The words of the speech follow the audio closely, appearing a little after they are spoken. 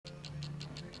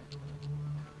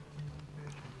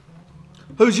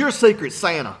Who's your secret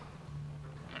Santa?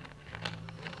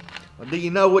 Or do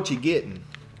you know what you're getting?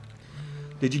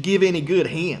 Did you give any good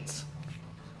hints?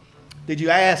 Did you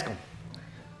ask them?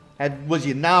 Was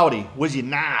you naughty? Was you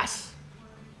nice?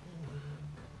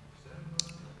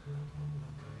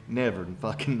 Never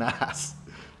fucking nice.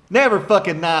 Never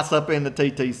fucking nice up in the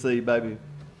TTC, baby.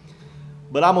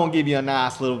 But I'm gonna give you a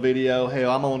nice little video.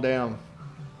 Hell, I'm on down,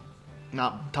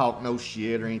 not talk no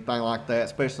shit or anything like that,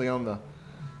 especially on the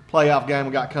playoff game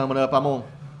we got coming up. I'm gonna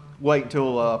wait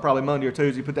until probably Monday or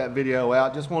Tuesday, put that video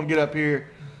out. Just want to get up here,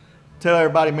 tell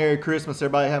everybody Merry Christmas,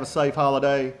 everybody have a safe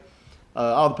holiday.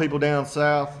 All the people down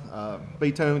south,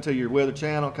 be tuned to your weather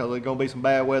channel because there's going to be some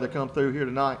bad weather come through here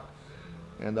tonight.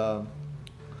 And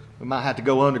we might have to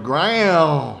go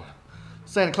underground.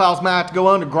 Santa Claus might have to go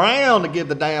underground to get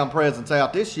the damn presents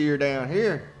out this year down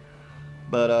here.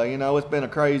 But, you know, it's been a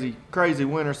crazy, crazy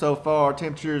winter so far.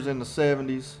 Temperatures in the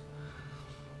 70s.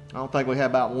 I don't think we had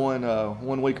about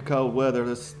one week of cold weather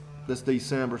this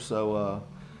December. So,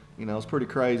 you know, it's pretty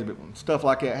crazy. But when stuff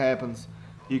like that happens,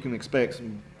 you can expect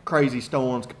some crazy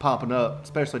storms popping up,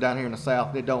 especially down here in the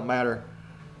south. It don't matter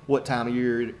what time of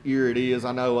year it is.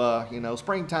 I know, you know,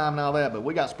 springtime and all that, but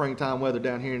we got springtime weather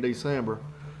down here in December,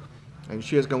 and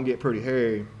shit's gonna get pretty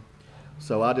hairy.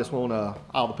 So I just want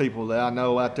all the people that I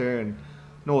know out there in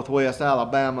Northwest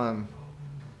Alabama and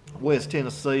West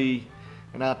Tennessee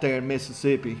and out there in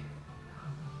Mississippi,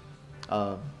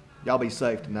 y'all be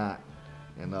safe tonight,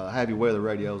 and have your weather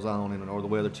radios on or the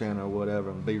Weather Channel or whatever,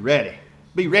 and be ready.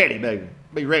 Be ready, baby.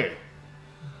 Be ready.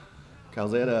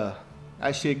 Cause that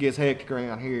shit gets hectic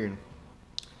around here, and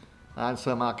that's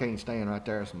something I can't stand right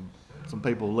there. Some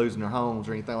people losing their homes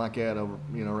or anything like that over,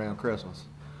 you know, around Christmas.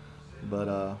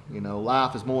 But you know,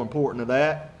 life is more important than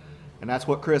that, and that's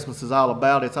what Christmas is all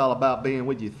about. It's all about being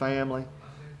with your family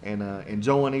and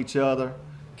enjoying each other,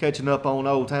 catching up on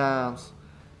old times,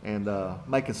 and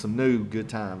making some new good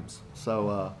times.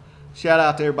 So shout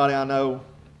out to everybody I know,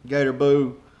 Gator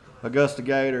Boo, Augusta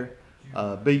Gator,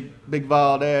 Big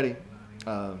Vol Daddy.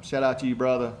 Shout out to you,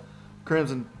 brother.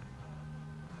 Crimson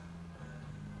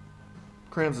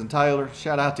Taylor.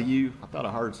 Shout out to you. I thought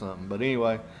I heard something, but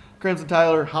anyway, Crimson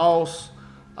Taylor, Hoss,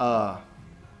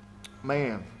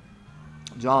 man,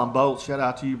 John Bolts. Shout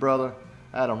out to you, brother.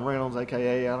 Adam Reynolds,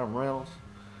 aka Adam Reynolds.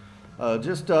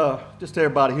 Just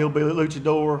everybody. Hillbilly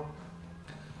Luchador.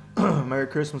 Merry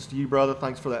Christmas to you, brother.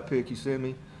 Thanks for that pic you sent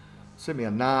me. Sent me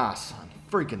a nice,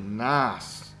 freaking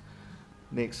nice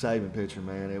Nick Saban picture,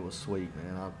 man. It was sweet,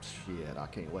 man. I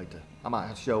can't wait I might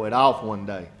have to show it off one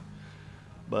day.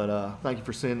 But thank you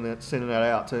for sending that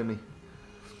out to me.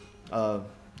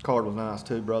 Card was nice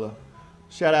too, brother.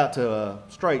 Shout out to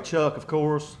Straight Chuck, of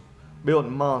course.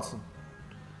 Milton Monson.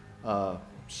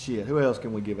 Who else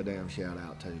can we give a damn shout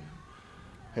out to?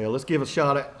 Hell, let's give a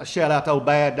shout out to old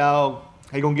Bad Dog.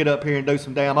 He gonna get up here and do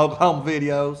some damn Oklahoma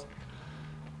videos.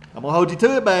 I'm gonna hold you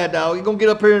to it, Bad Dog. You gonna get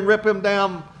up here and rip them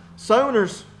down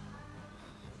Sooners.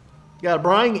 Gotta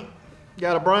bring it.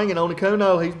 Gotta bring it. Only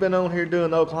Kuno, he's been on here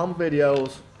doing the Oklahoma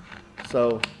videos.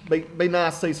 So be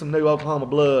nice to see some new Oklahoma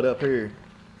blood up here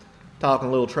talking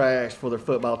a little trash for their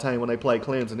football team when they play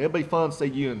Clemson. It'll be fun to see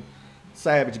you and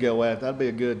Savage go at it. That'd be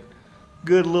a good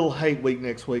little hate week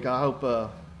next week. I hope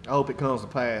it comes to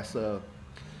pass. Now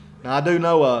I do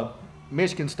know a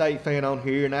Michigan State fan on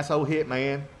here, and that's old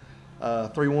Hitman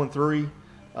 313,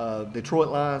 Detroit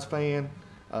Lions fan.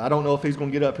 I don't know if he's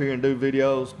going to get up here and do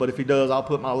videos, but if he does, I'll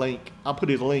put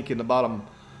his link in the bottom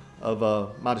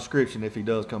of my description if he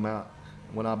does come out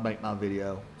when I make my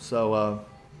video. So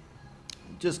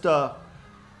just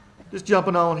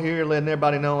jumping on here, letting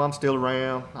everybody know I'm still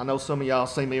around. I know some of y'all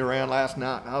seen me around last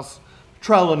night. I was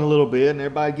trolling a little bit, and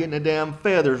everybody getting the damn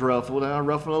feathers ruffled. I'm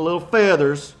ruffling a little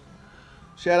feathers.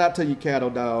 Shout out to you, Cattle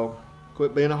Dog.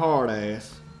 Quit being a hard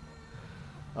ass.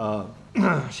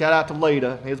 Shout out to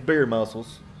Lita, his beer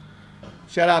muscles.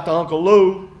 Shout out to Uncle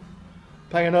Lou,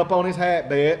 paying up on his hat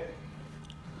bet.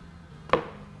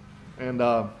 And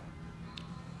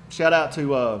shout out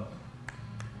to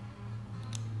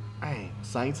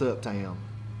Saints Uptown.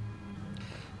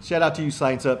 Shout out to you,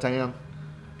 Saints Uptown.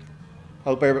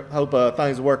 Hope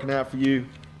things are working out for you,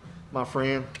 my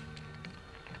friend.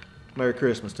 Merry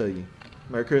Christmas to you.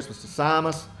 Merry Christmas to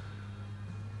Simus,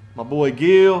 my boy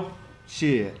Gil.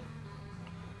 Shit.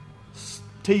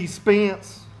 T.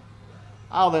 Spence,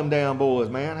 all them damn boys,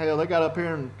 man. Hell, they got up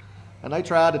here and they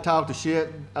tried to talk the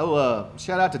shit.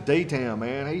 Shout out to D-Town,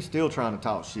 man. He's still trying to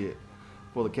talk shit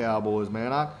for the Cowboys,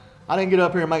 man. I didn't get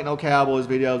up here and make no Cowboys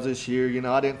videos this year. You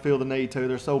know, I didn't feel the need to.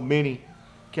 There's so many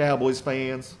Cowboys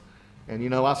fans. And, you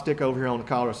know, I stick over here on the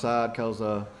caller side because,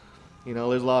 you know,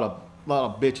 there's a lot of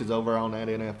lot of bitches over on that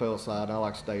NFL side. I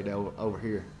like to stay over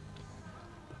here.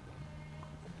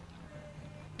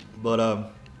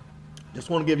 But just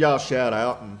want to give y'all a shout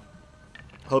out and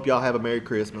hope y'all have a Merry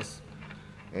Christmas.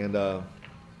 And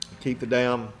keep the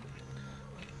damn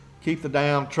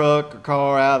truck or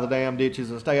car out of the damn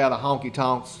ditches and stay out of honky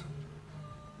tonks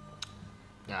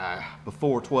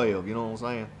before 12. You know what I'm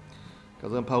saying?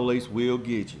 Because them police will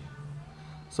get you.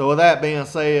 So with that being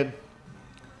said,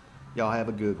 y'all have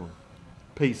a good one.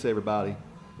 Peace, everybody.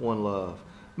 One love.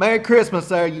 Merry Christmas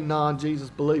there, you non-Jesus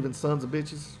believing sons of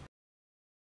bitches.